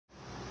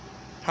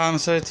I'm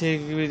sorry to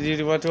take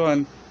you what you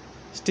want.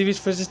 Stiemeies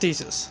versus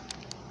Jesus.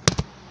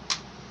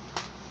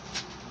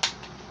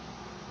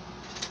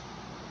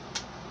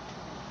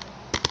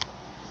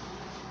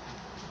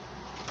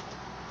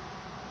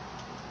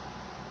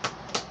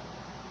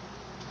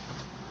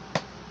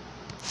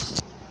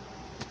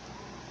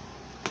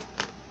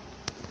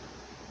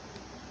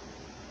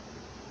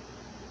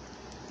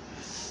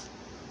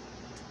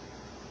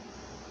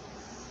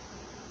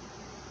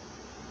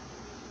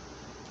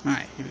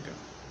 Alright, here we go.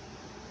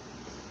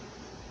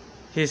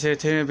 Here's a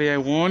to be a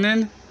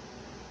warning.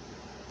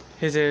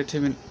 Here's a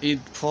to be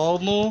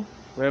problem,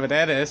 wherever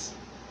that is.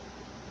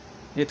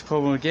 It's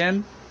problem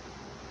again.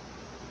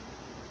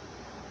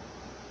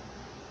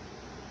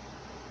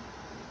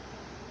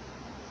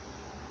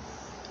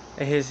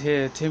 And here's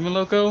here team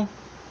logo.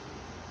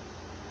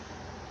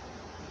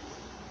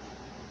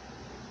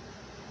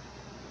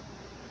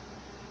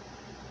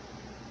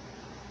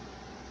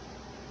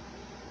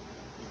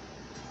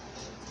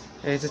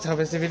 Here's the top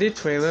of the video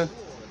trailer.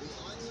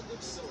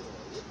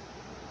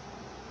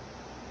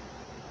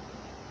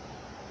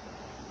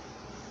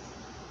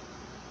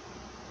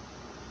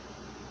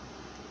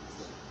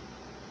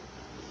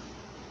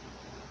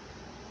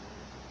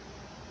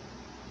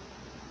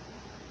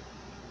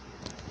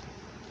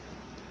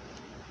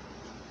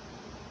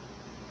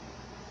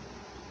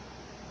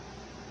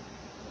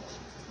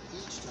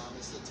 Each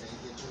Thomas the Tank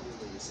Engine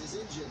release is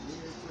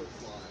engineered for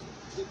flying.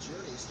 The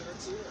journey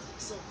starts here,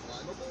 so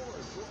climb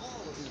aboard for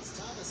all of these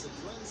Thomas and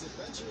Friends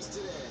adventures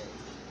today.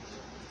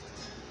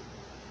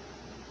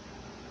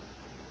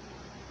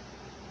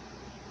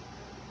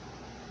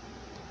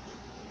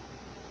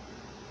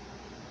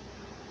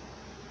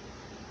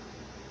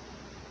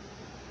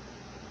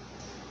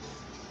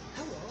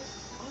 Hello,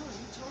 I'm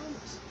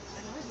Thomas,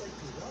 and I'd like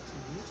to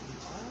welcome you to the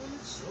island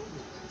of Solu.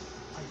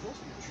 I hope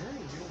your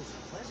journey here was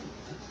a pleasant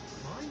one.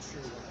 Mine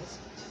sure was.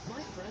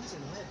 My friends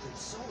and I have been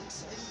so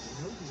excited to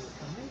know you were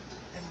coming,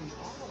 and we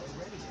all are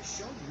ready to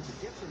show you the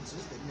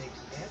differences that make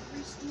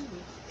every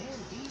Stiemie and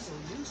diesel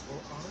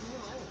useful on the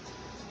island.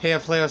 Here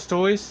play our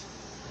stories.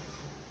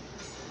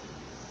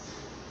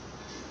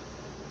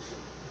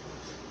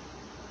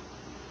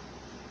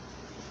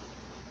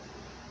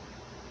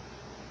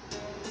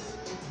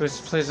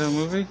 Let's play some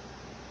movie.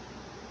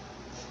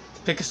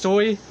 Pick a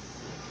story.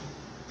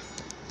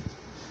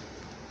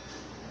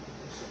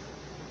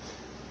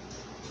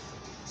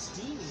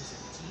 Stiemeies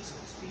and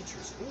diesels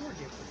features 4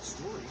 different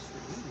stories for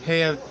you.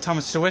 Here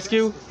Thomas to the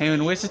rescue. Him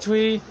and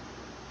Wizardry.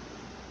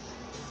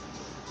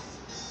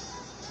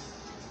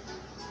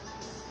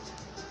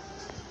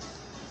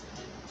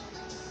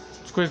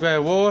 Squid by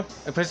War,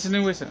 a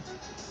President Wizard.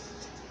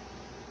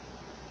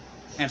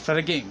 And for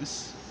the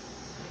games.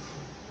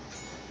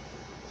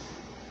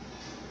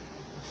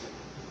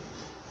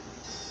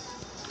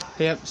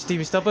 Here,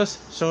 Stevie Stubbers,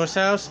 Source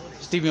House,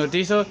 Stiemie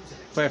Diesel,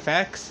 for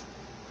FX.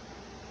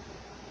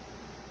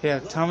 Here,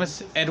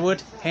 Thomas,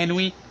 Edward,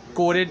 Henry,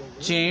 Gordon,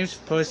 James,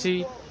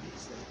 Percy,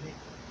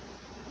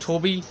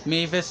 Toby,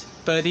 Mavis,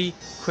 Buddy,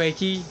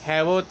 Quakey,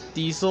 Harold,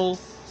 Diesel,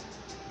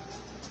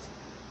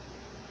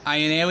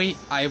 Ironary,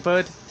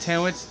 Ibert,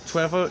 Terrence,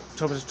 Trevor,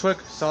 Thomas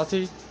Truck,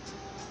 Salty,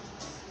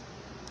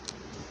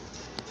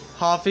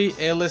 Harvey,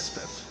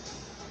 Elizabeth.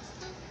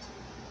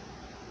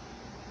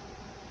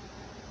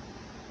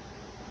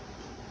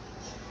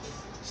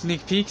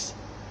 Sneak peeks,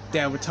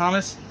 David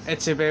Thomas,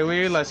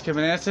 Etcheberry, Lars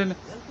Kevin the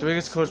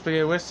biggest coach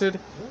Big Western,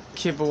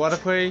 Kip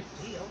Waterplay,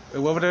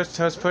 Robert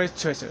Toast Play,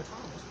 Tracer.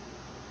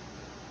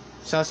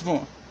 South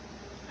Moore.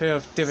 Here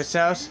of David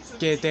South,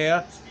 Get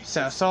There,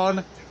 South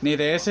Son,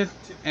 Need Acid,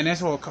 and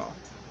his roll call.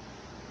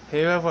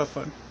 Here of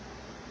fun.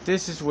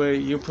 This is where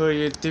you put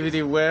your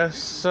DVD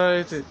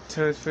website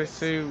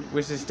to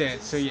which is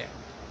dead, so yeah.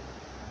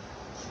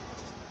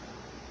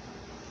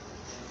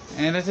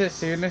 And that's it,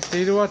 see you next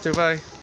video, bye.